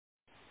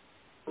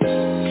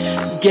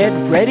Get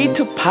ready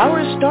to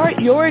power start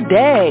your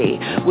day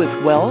with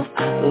wealth,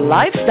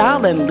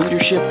 lifestyle, and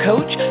leadership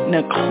coach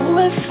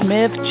Nicola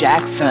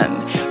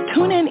Smith-Jackson.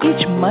 Tune in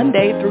each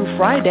Monday through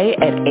Friday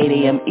at 8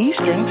 a.m.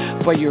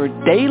 Eastern for your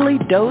daily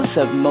dose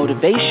of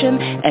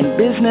motivation and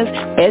business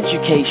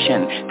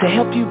education to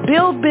help you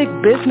build big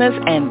business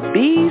and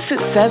be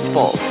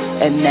successful.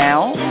 And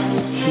now,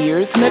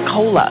 here's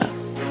Nicola.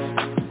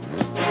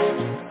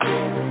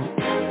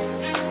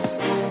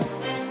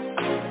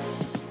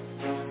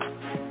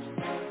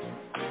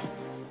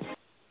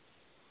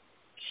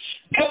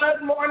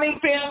 Good morning,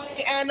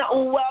 family, and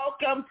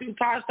welcome to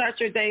Power Start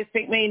Your Day.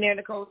 Pink Millionaire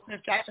Nicole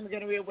Smith-Jackson is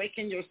going to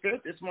reawaken your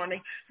spirit this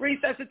morning,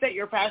 resuscitate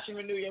your passion,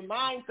 renew your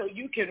mind so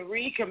you can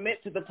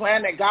recommit to the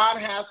plan that God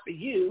has for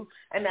you,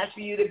 and that's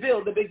for you to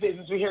build the big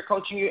business. We're here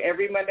coaching you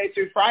every Monday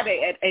through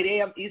Friday at 8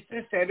 a.m.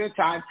 Eastern Standard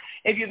Time.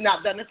 If you've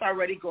not done this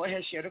already, go ahead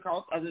and share the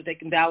call. Others, they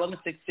can dial on the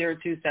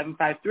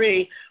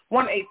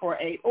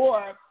 602-753-1848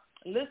 or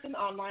listen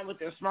online with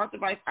their smart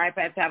device,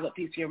 iPad, tablet,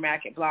 PC, or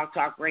Mac at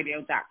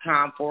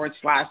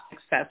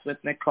blogtalkradio.com/success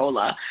with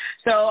Nicola.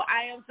 So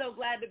I am so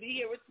glad to be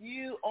here with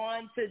you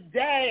on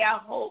today.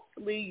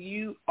 Hopefully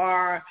you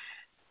are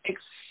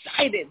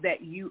excited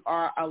that you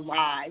are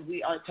alive.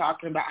 We are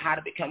talking about how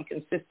to become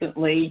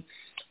consistently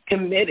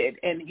committed.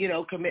 And, you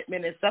know,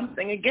 commitment is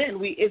something, again,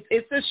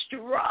 it's a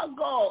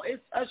struggle.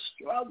 It's a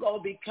struggle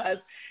because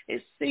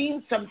it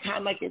seems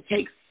sometimes like it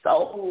takes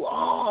so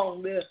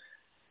long to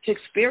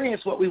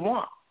experience what we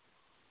want.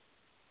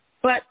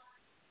 But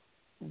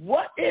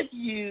what if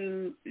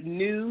you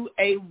knew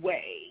a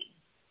way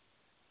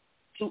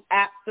to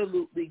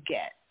absolutely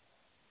get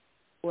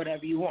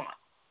whatever you want?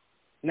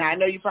 Now, I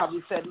know you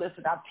probably said,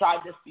 listen, I've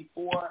tried this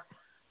before,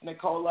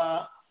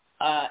 Nicola.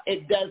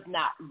 It does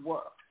not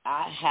work.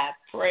 I have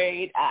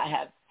prayed. I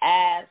have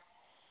asked.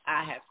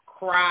 I have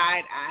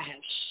cried. I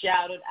have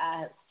shouted.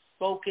 I have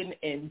spoken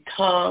in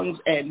tongues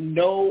and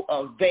no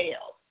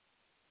avail.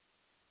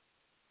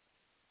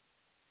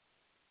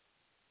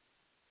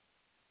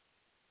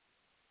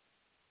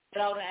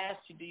 But I would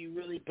ask you, do you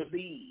really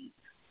believe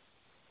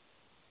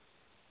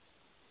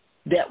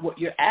that what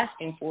you're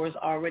asking for is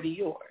already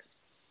yours?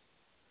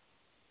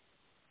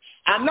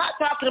 I'm not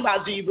talking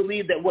about do you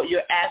believe that what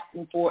you're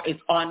asking for is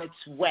on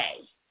its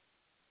way.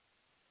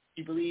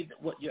 Do you believe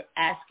that what you're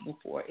asking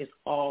for is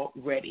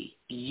already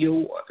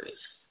yours?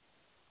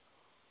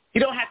 You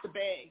don't have to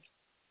beg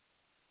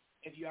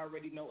if you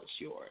already know it's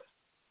yours.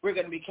 We're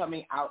going to be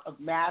coming out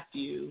of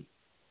Matthew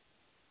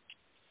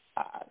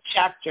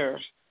chapter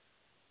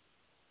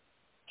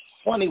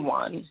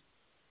 21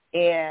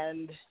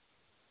 and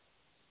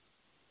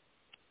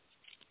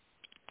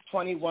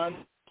 21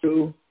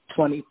 through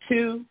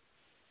 22.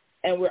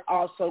 And we're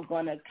also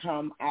going to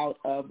come out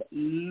of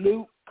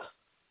Luke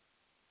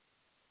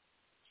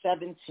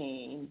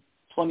 17,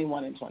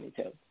 21 and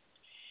 22.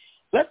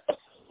 Let's look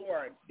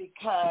forward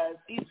because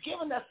he's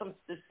given us some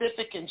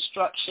specific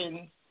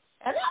instructions.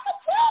 And I'm going to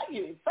tell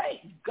you,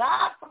 thank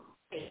God for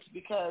this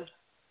because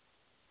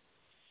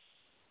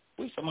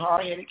we're some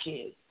hard-headed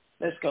kids.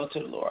 Let's go to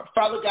the Lord.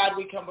 Father God,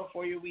 we come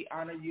before you. We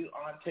honor you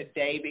on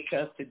today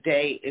because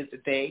today is the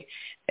day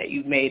that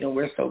you made, and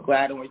we're so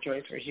glad and we're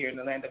joyous we're here in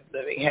the land of the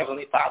living.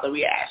 Heavenly Father,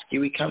 we ask you,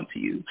 we come to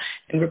you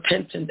in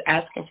repentance,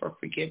 asking for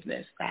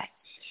forgiveness that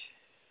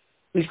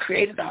we've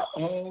created our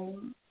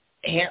own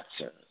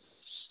answers,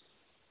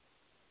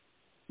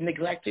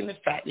 neglecting the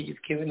fact that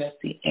you've given us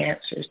the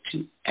answers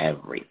to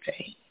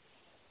everything.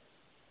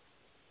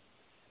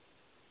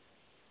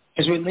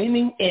 As we're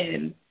leaning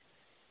in,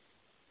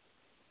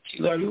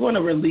 Lord, we want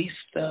to release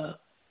the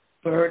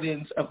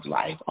burdens of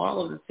life,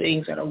 all of the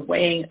things that are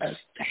weighing us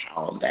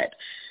down, that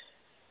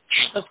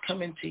have us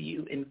coming to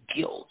you in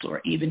guilt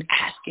or even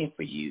asking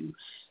for you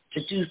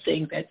to do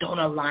things that don't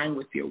align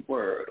with your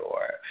word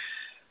or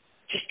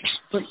just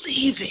not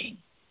believing,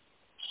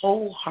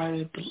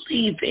 wholeheartedly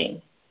believing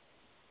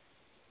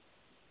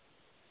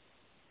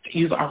that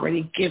you've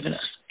already given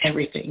us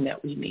everything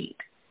that we need.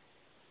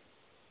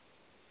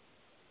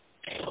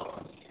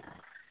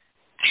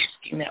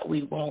 Asking that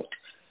we won't,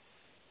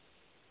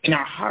 in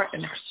our heart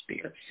and our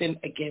spirit, sin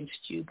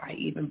against you by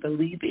even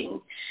believing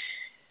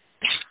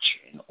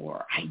doctrine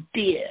or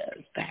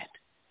ideas that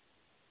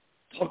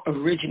don't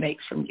originate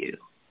from you.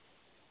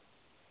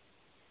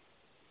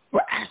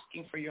 We're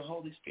asking for your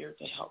Holy Spirit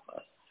to help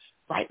us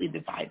rightly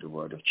divide the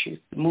word of truth,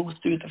 move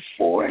through the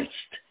forest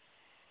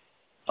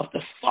of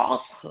the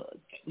falsehood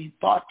that we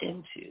bought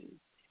into.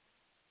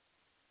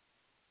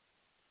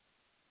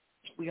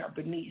 We are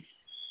beneath.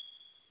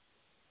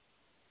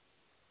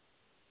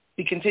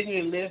 We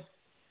continue to live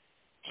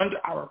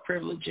under our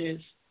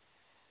privileges,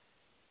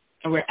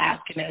 and we're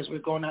asking as we're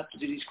going out to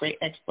do these great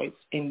exploits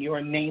in your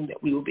name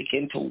that we will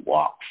begin to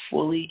walk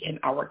fully in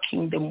our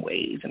kingdom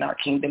ways and our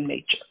kingdom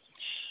nature.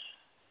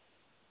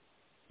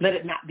 Let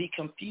it not be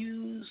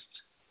confused.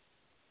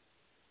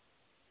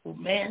 Will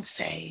man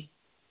say,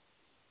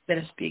 let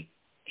us be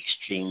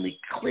extremely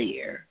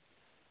clear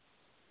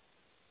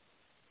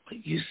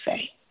what you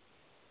say.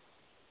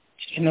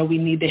 You know, we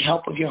need the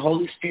help of your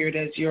Holy Spirit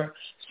as your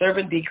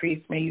servant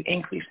decrease, may you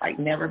increase like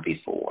never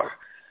before.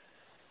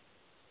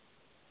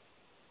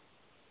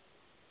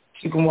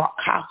 You can walk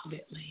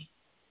confidently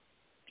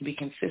and be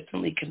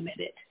consistently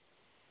committed,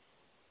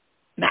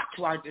 not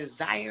to our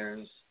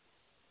desires,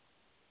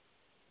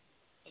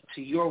 but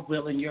to your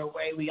will and your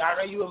way. We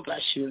honor you and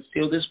bless you and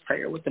seal this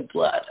prayer with the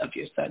blood of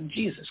your Son,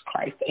 Jesus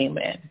Christ.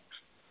 Amen.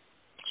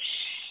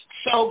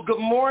 So good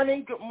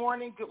morning, good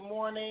morning, good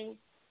morning.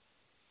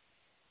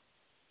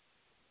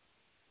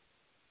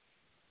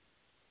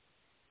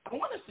 I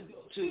want us to go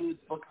to the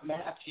book of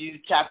Matthew,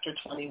 chapter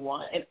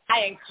 21, and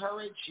I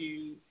encourage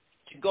you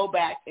to go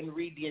back and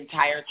read the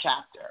entire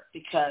chapter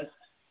because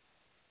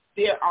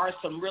there are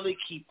some really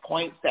key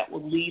points that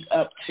will lead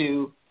up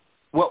to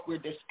what we're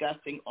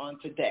discussing on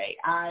today.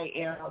 I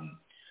am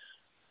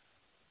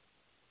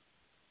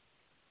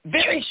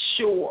very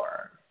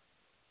sure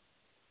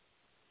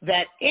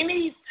that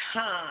any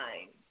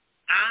time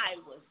I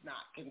was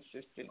not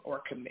consistent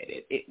or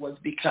committed, it was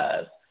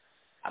because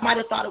I might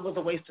have thought it was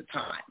a waste of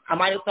time. I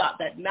might have thought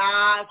that,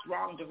 it's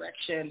wrong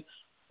direction.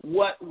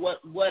 What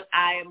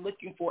I am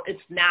looking for,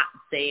 it's not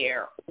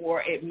there,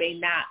 or it may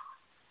not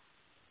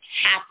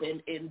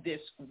happen in this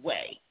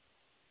way.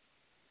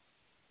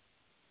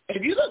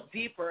 If you look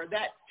deeper,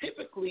 that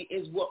typically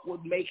is what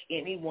would make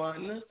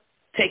anyone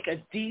take a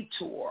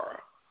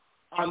detour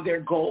on their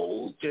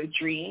goals, their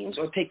dreams,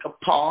 or take a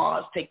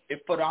pause, take their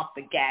foot off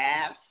the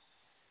gas,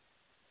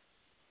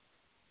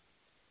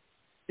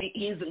 be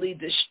easily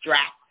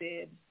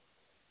distracted,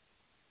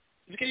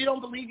 because you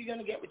don't believe you're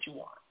going to get what you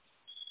want.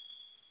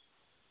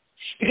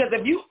 Because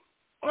if you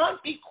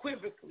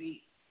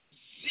unequivocally,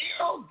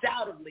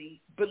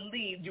 zero-doubtedly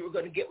believed you were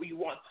going to get what you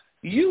want,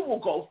 you will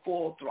go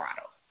full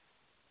throttle.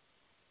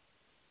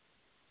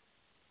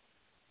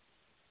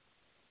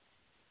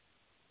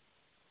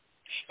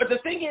 But the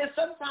thing is,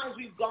 sometimes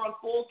we've gone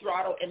full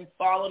throttle and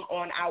fallen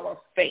on our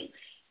face.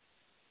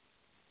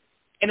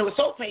 And it was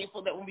so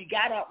painful that when we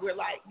got up, we're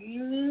like,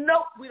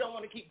 nope, we don't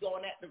want to keep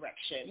going that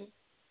direction.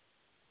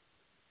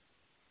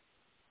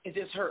 It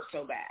just hurt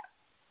so bad.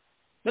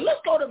 But let's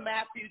go to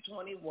Matthew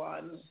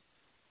 21,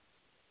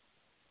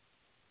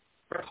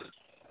 verses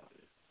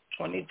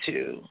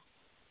 22.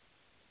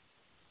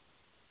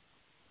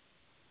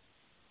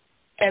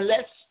 And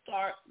let's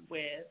start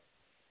with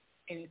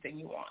anything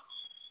you want.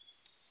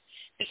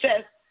 It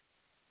says,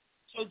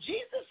 so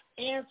Jesus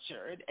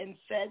answered and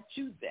said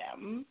to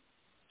them,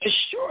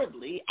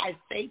 assuredly, I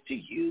say to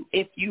you,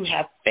 if you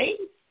have faith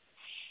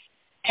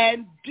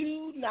and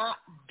do not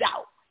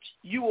doubt,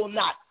 you will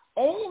not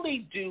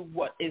only do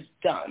what is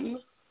done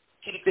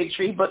to the fig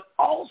tree, but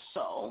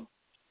also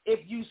if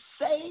you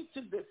say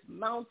to this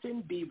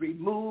mountain, be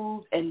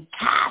removed and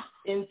cast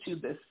into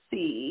the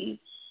sea,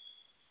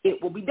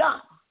 it will be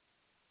done.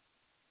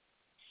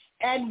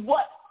 And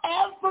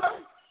whatever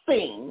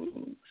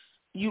things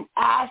you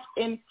ask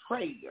in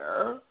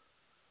prayer,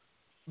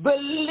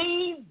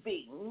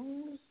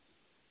 believing,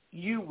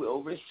 you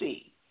will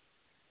receive.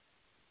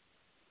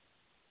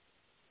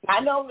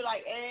 I know we're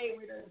like, hey,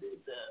 we done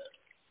did the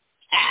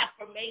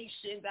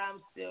affirmations.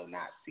 I'm still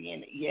not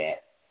seeing it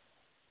yet.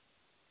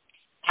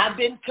 I've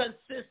been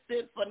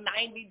consistent for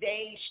 90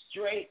 days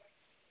straight.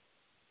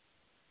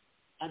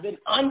 I've been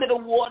under the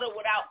water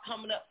without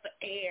coming up for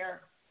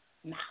air.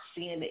 Not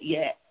seeing it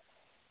yet.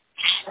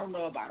 I don't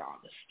know about all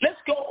this. Let's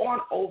go on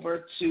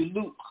over to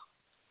Luke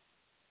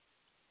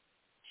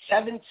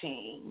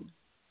 17,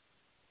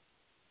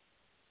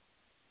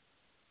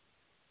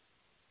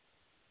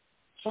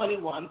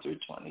 21 through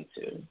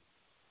 22.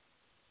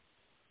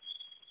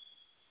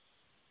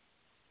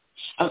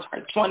 I'm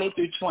sorry, 20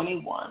 through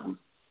 21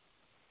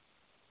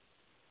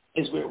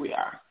 is where we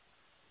are.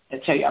 I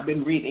tell you, I've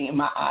been reading in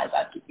my eyes.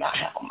 I do not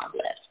have on my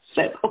glasses.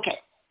 So, okay.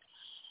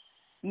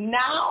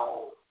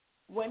 Now,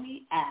 when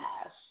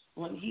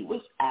he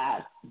was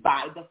asked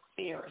by the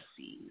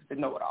Pharisees, the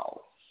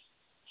know-it-alls,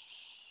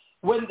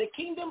 when the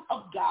kingdom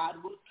of God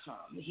would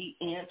come, he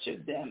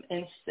answered them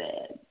and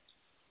said,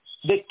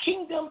 the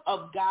kingdom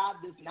of God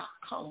does not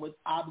come with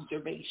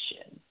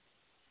observation,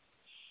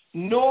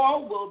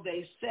 nor will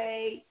they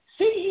say,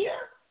 see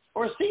here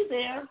or see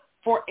there,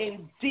 for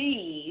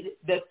indeed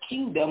the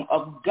kingdom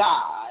of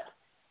God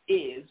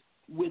is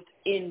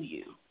within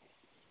you.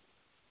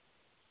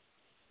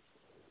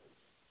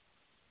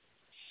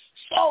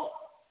 So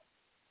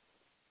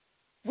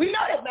we know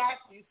that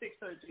Matthew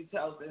 6:33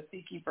 tells us,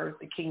 seek ye first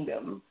the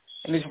kingdom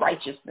and his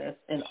righteousness,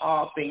 and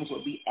all things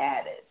will be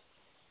added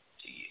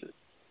to you.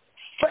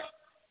 But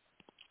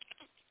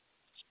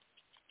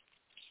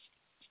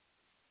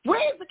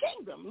where is the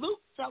kingdom? Luke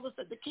tells us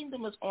that the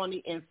kingdom is on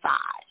the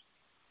inside.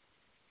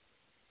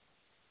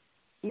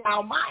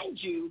 Now, mind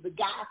you, the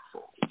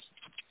Gospels,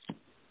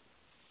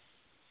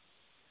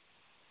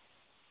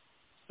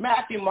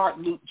 Matthew, Mark,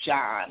 Luke,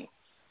 John,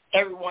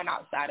 everyone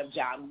outside of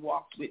John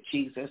walked with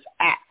Jesus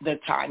at the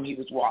time he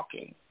was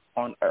walking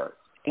on earth.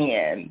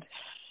 And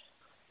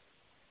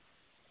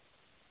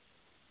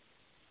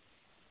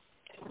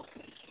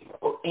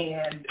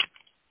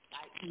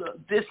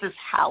look, this is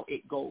how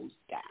it goes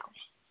down.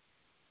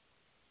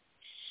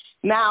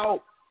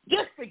 Now,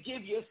 just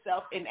forgive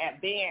yourself in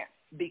advance,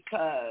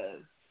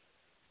 because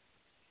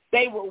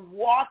they were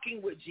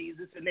walking with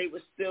Jesus and they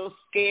were still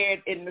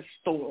scared in the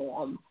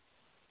storm.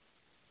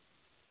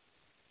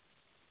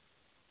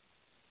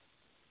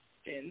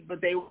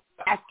 But they were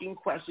asking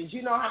questions.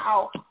 You know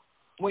how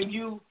when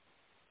you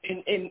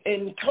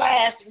in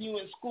class and you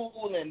in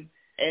school and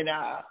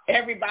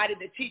everybody,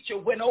 the teacher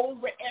went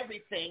over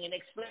everything and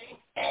explained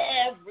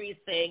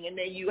everything, and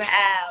then you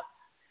have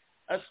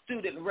a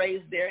student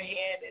raise their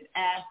hand and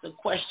ask a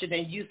question,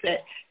 and you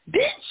said,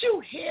 "Didn't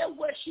you hear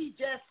what she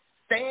just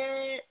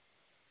said?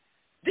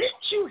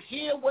 Didn't you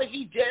hear what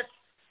he just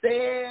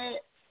said?"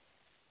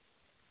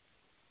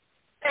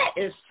 That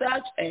is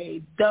such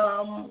a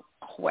dumb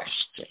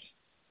question.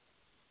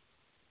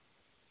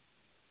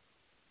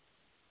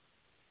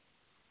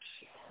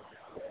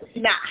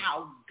 Not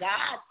how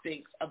God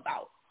thinks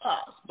about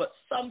us, but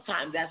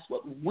sometimes that's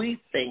what we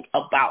think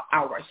about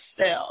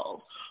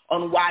ourselves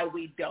on why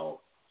we don't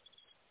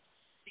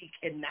seek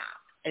and knock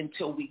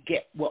until we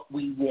get what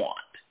we want.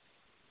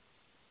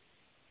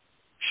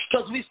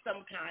 Because we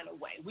some kind of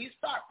way. We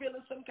start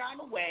feeling some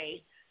kind of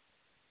way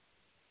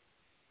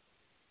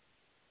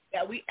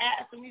that we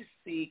ask and we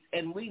seek,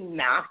 and we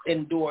knock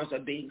and doors are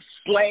being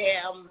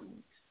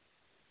slammed,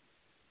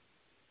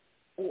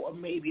 or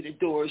maybe the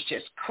doors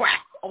just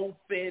cracked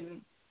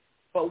open,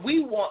 but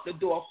we want the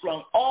door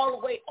flung all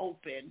the way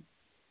open,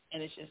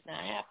 and it's just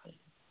not happening.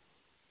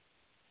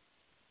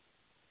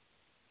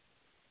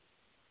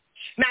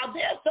 Now,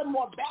 there's some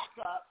more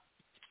backup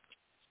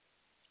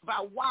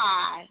about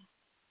why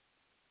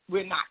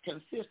we're not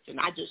consistent.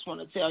 I just want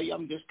to tell you,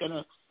 I'm just going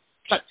to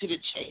cut to the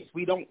chase.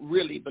 We don't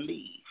really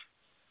believe.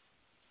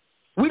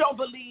 We don't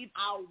believe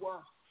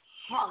our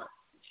heart,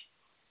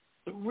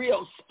 the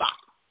real spot.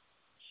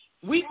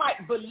 We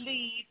might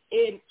believe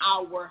in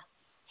our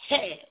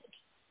head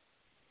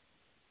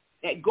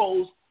that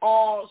goes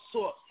all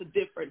sorts of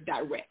different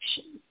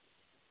directions.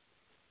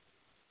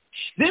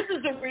 This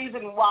is the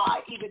reason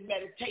why even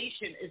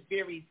meditation is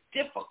very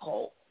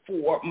difficult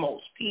for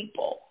most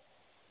people.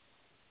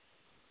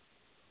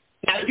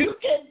 Now, you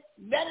can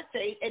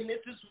meditate, and this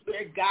is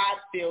where God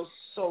feels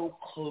so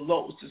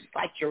close. It's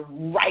like you're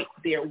right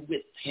there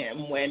with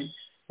him when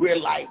we're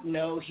like,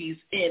 no, he's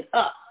in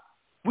us.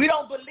 We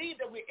don't believe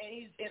that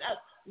he's in us.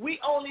 We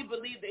only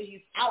believe that he's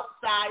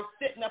outside,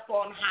 sitting up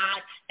on high,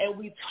 and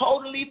we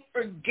totally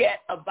forget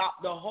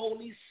about the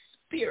Holy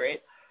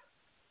Spirit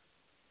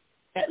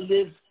that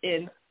lives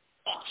in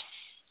us,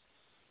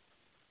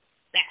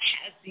 that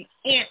has the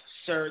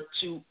answer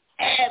to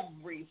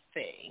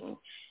everything,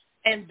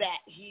 and that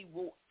he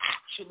will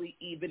actually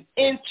even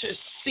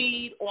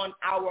intercede on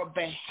our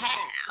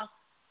behalf,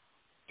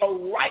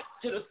 go right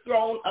to the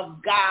throne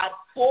of God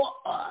for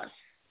us,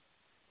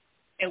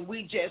 and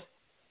we just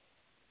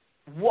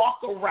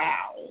walk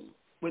around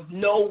with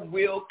no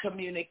real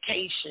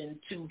communication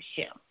to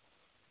him.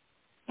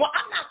 Well,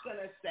 I'm not going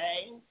to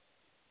say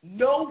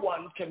no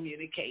one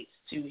communicates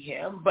to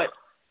him, but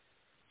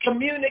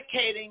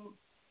communicating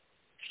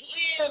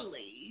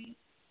clearly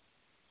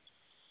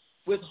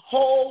with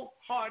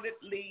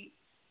wholeheartedly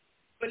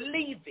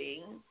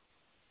believing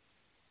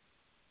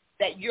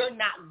that you're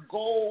not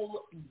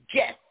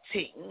goal-getting,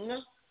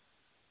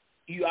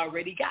 you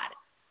already got it.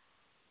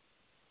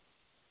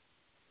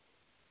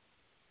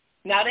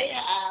 Now, they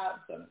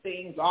have some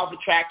things, law of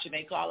attraction,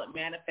 they call it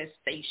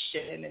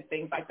manifestation and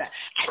things like that.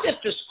 I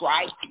just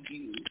described to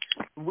you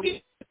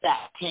where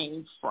that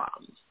came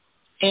from.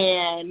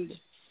 And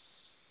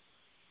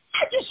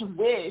I just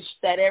wish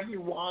that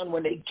everyone,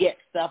 when they get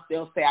stuff,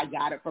 they'll say, I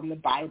got it from the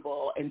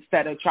Bible,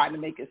 instead of trying to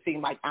make it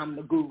seem like I'm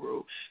the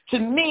guru. To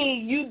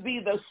me, you'd be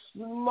the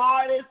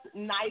smartest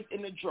knife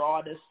in the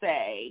drawer to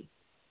say,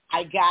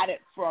 I got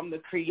it from the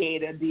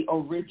creator, the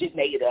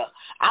originator.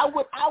 I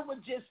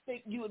would just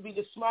think you would be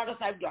the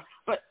smartest I've got.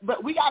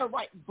 But we got to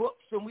write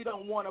books, and we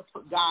don't want to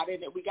put God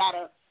in it. We got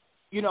to,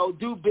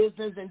 do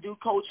business and do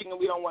coaching, and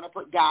we don't want to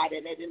put God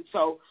in it. And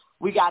so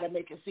we got to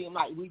make it seem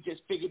like we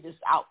just figured this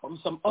out from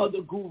some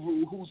other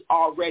guru who's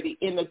already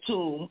in the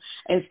tomb,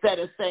 instead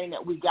of saying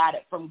that we got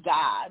it from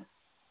God,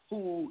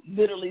 who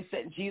literally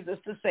sent Jesus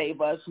to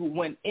save us, who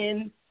went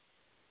in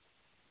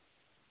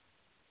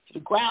the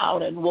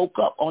ground and woke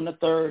up on the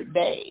third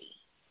day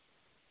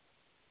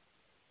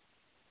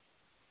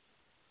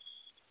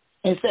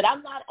and said,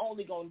 I'm not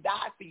only going to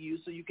die for you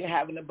so you can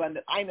have an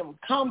abundant, I didn't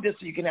come just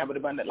so you can have an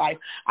abundant life.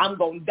 I'm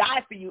going to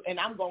die for you,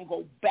 and I'm going to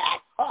go back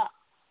up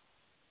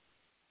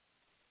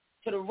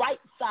to the right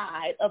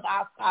side of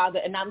our Father,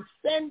 and I'm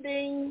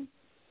sending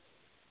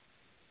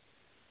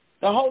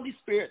the Holy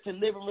Spirit to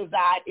live and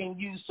reside in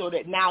you so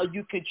that now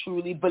you can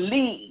truly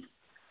believe.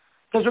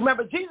 Because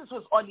remember, Jesus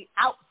was on the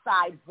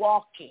outside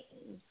walking,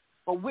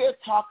 but we're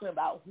talking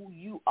about who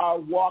you are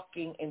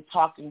walking and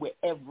talking with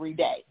every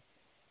day.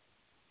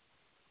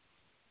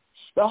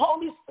 The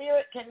Holy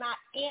Spirit cannot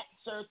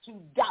answer to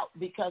doubt,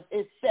 because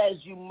it says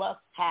you must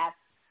have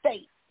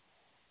faith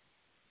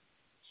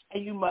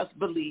and you must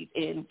believe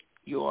in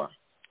your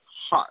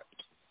heart.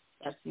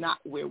 That's not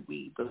where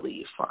we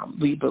believe from.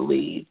 We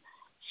believe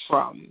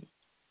from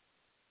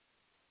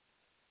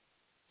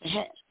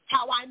head.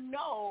 How I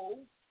know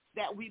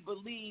that we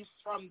believe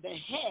from the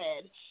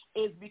head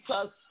is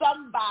because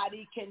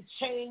somebody can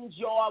change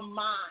your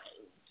mind.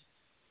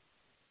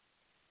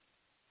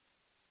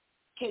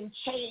 Can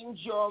change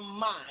your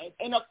mind.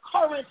 An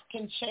occurrence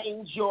can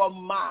change your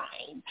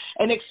mind.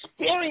 An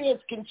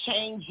experience can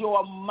change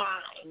your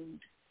mind.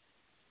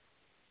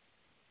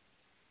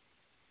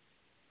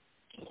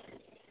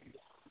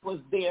 Was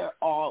there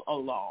all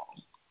along.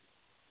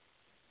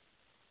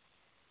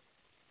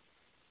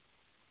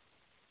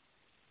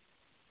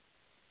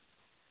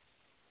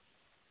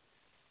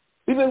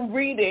 We've been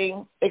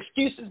reading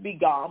Excuses Be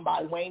Gone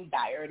by Wayne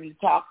Dyer, and he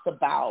talks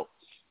about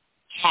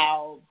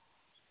how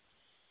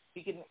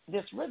you can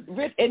just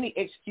rid any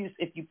excuse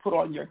if you put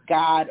on your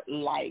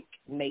God-like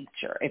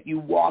nature. If you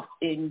walk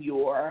in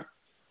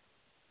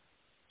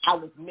I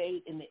was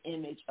made in the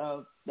image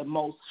of the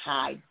Most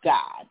High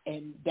God,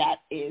 and that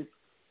is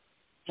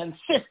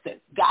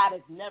consistent. God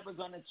is never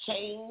going to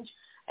change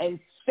and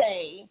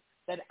say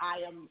that I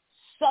am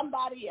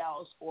somebody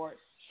else or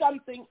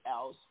something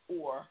else,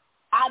 or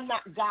I'm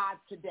not God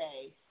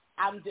today.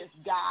 I'm just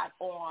God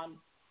on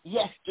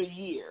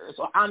yesteryears,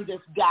 or I'm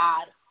just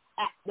God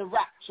at the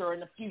rapture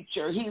in the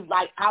future. He's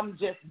like, I'm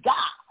just God.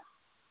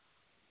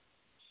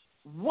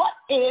 What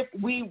if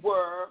we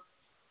were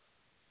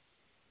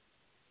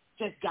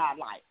just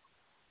God-like?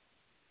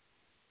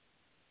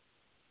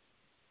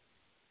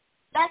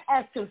 That's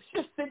as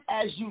consistent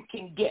as you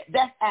can get.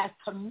 That's as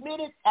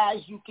committed as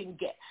you can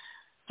get.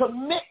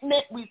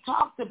 Commitment, we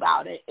talked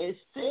about it, is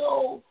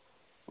still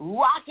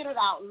rocking it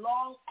out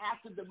long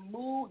after the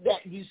mood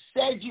that you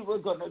said you were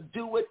going to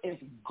do it is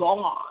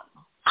gone.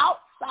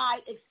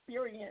 Outside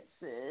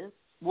experiences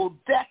will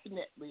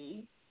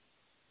definitely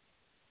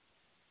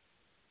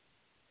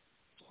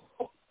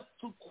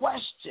to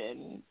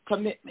question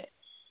commitment.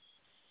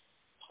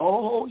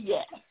 Oh,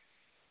 yes.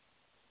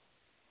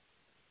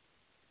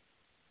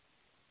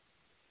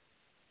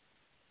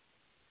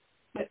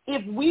 But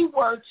if we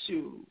were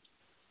to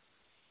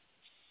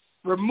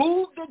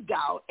remove the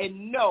doubt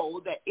and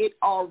know that it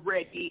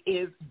already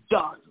is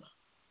done,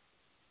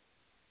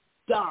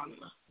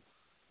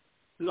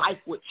 life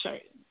would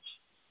change.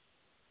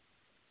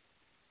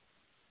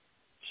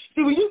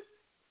 See, when you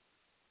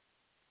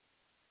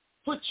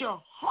put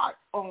your heart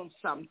on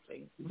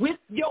something with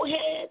your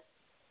head,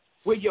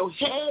 where your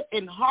head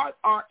and heart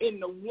are in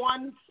the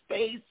one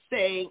space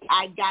saying,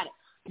 I got it,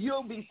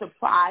 you'll be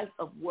surprised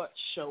of what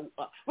show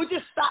up. But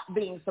just stop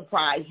being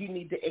surprised. You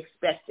need to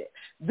expect it.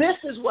 This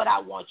is what I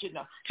want you to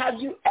know. Have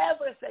you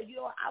ever said,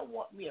 I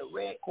want me a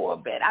red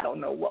Corvette, I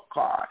don't know what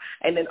car,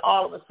 and then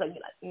all of a sudden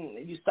you're like,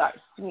 and you start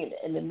seeing it,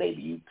 and then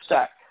maybe you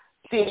start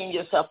seeing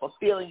yourself or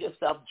feeling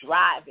yourself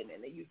driving,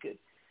 and then you could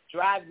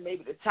drive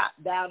maybe the top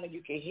down, and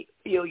you can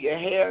feel your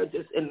hair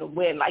just in the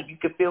wind, like you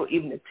can feel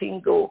even the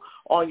tingle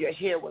on your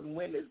hair when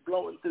wind is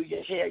blowing through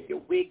your hair, your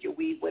wig, your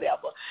weave,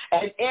 whatever.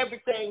 And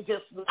everything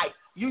just like,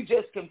 you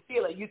just can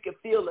feel it. You can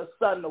feel the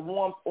sun, the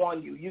warmth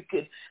on you. You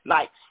could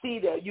like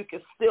see you can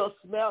still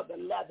smell the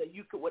leather.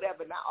 You could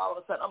whatever. Now all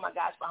of a sudden, oh my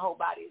gosh, my whole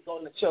body is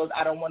on the chills.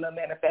 I don't want to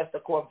manifest a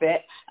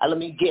Corvette. Let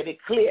me get it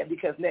clear,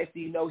 because next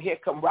thing you know, here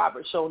come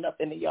Robert showing up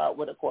in the yard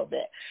with a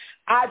Corvette.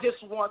 I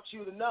just want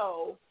you to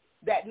know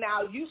that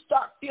now you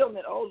start feeling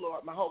it, oh,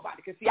 Lord, my whole body.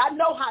 Because, see, I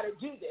know how to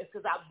do this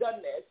because I've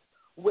done this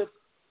with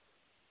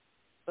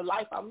the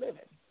life I'm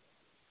living.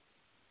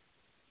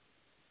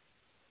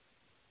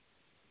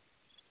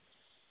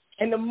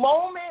 And the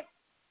moment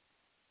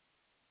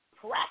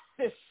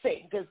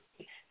practicing, because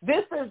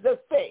this is the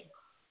thing,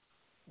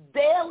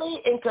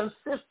 daily and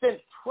consistent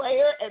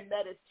prayer and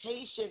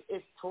meditation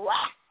is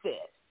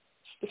practice,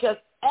 because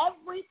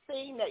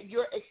everything that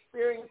you're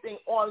experiencing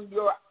on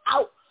your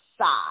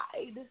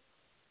outside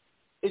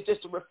is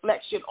just a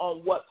reflection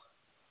on what's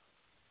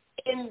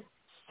inside.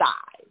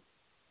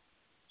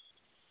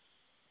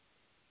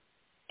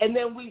 And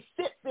then we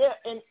sit there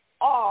in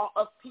awe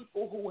of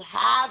people who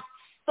have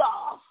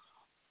stuff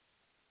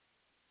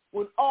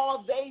when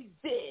all they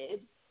did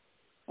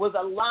was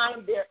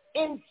align their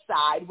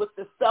inside with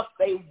the stuff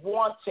they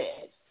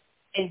wanted,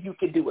 and you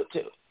could do it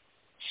too.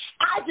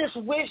 I just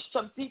wish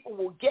some people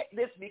will get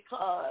this,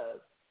 because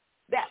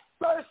that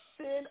first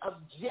sin of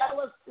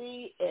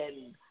jealousy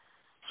and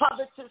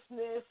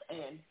covetousness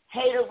and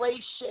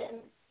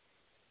hateration,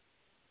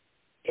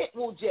 it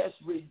will just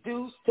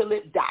reduce till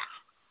it dies.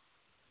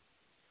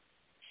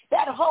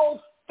 That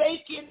whole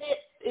faking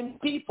it in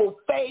people's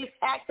face,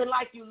 acting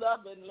like you love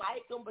and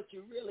like them, but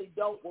you really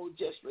don't, will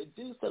just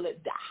reduce till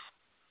it dies.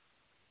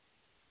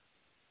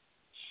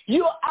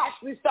 You'll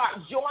actually start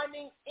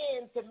joining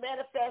in to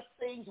manifest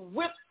things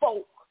with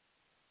folk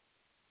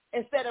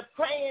instead of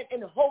praying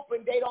and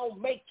hoping they don't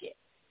make it.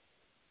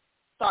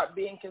 Start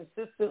being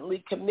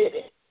consistently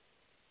committed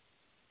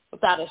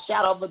without a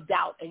shadow of a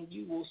doubt, and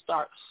you will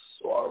start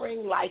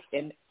soaring like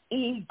an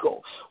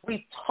eagle.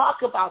 We talk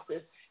about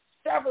this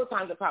several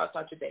times in Power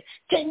Start Your Day.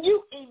 Can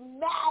you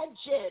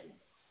imagine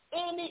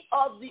any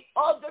of the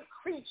other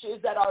creatures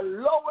that are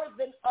lower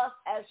than us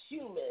as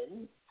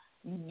humans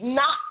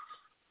not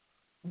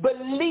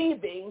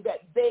believing that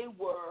they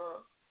were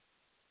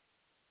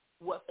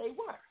what they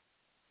were.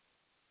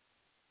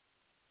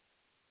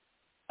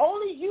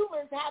 Only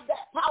humans have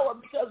that power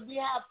because we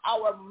have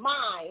our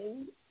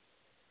mind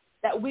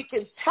that we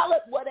can tell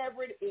it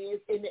whatever it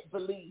is and it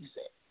believes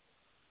it.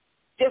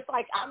 Just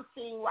like I'm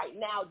seeing right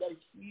now, the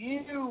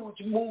huge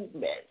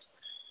movement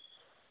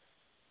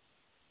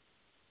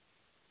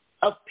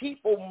of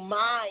people's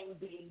mind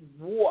being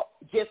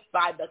warped just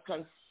by the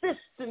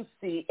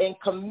consistency and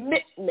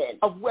commitment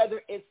of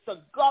whether it's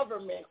the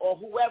government or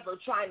whoever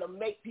trying to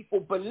make people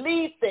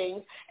believe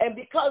things. And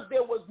because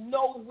there was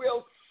no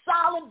real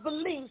solid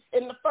beliefs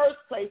in the first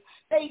place,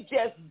 they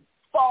just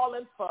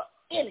fallen for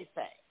anything.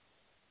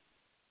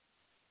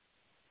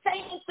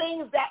 Saying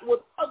things that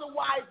would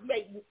otherwise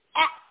make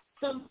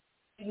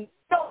absolutely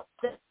no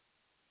sense,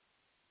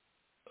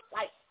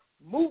 like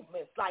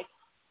movements, like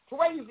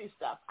crazy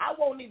stuff. I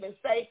won't even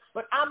say,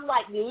 but I'm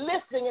like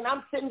listening and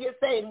I'm sitting here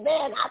saying,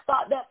 man, I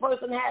thought that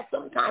person had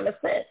some kind of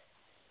sense.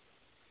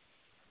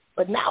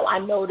 But now I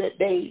know that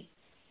they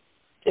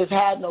just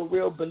had no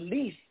real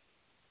belief,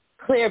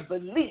 clear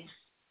beliefs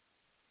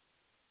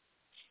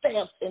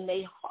stamped in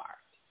their heart.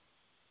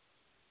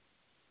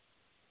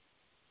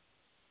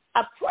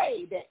 I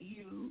pray that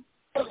you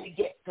really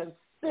get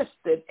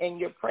consistent in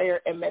your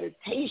prayer and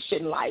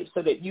meditation life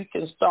so that you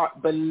can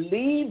start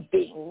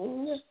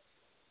believing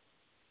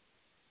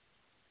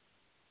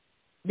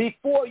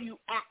before you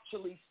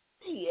actually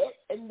see it,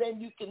 and then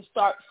you can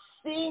start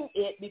seeing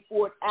it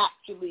before it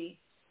actually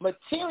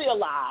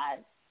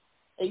materializes,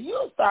 and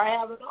you'll start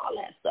having all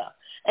that stuff.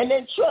 And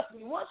then trust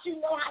me, once you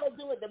know how to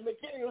do it, the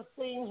material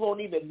things won't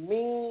even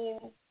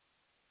mean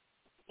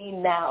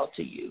now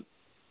to you.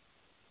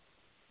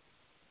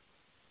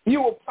 You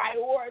will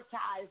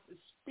prioritize the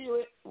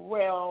spirit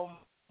realm,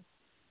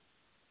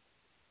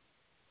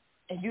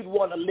 and you'd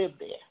want to live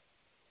there.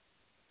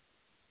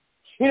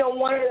 You know,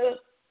 one of the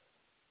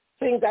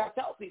things I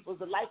tell people is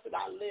the life that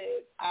I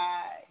live,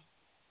 I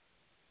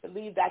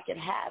believed I could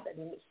have it,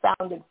 and it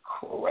sounded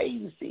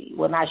crazy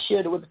when I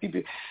shared it with a few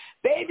people.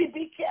 Baby,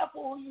 be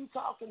careful who you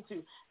talking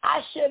to.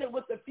 I shared it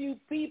with a few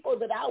people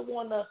that I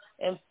want to,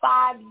 in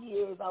 5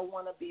 years, I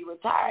want to be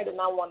retired,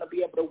 and I want to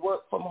be able to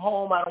work from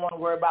home. I don't want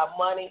to worry about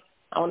money.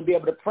 I want to be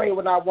able to pray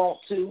when I want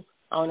to.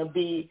 I want to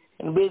be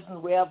in business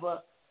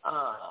wherever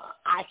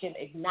I can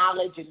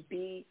acknowledge and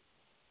be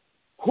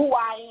who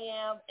I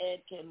am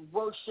and can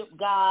worship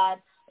God.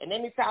 And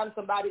anytime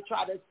somebody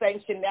try to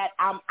sanction that,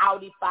 I'm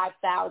Audi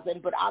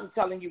 5000. But I'm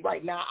telling you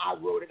right now, I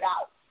wrote it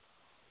out.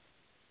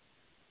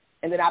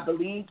 And then I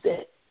believed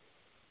it.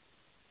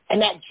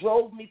 And that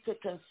drove me to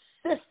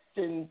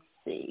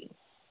consistency.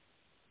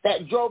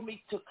 That drove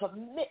me to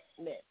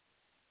commitment.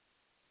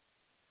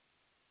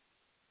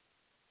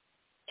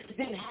 It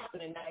didn't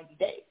happen in 90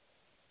 days.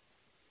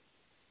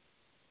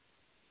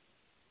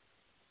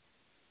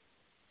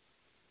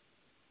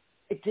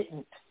 It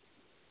didn't.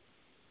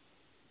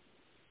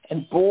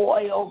 And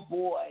boy, oh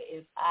boy,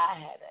 if I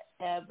had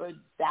ever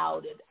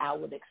doubted I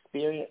would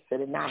experience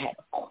it and I had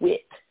to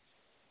quit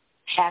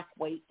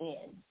halfway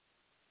in,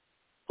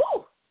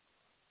 whew,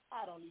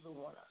 I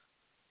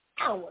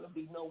don't want to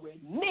be nowhere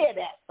near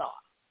that thought.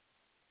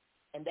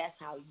 And that's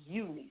how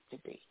you need to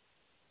be.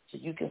 So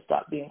you can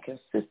start being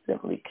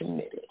consistently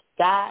committed.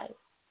 Guys,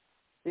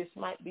 this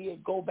might be a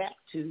go back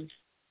to.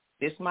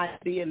 This might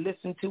be a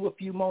listen to a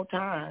few more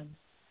times.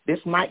 This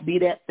might be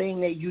that thing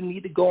that you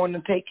need to go in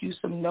and take you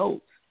some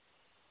notes.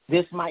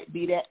 This might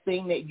be that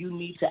thing that you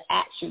need to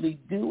actually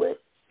do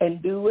it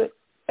and do it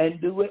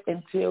and do it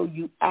until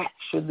you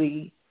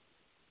actually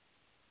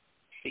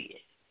see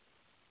it.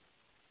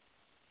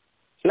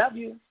 Love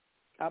you.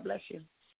 God bless you.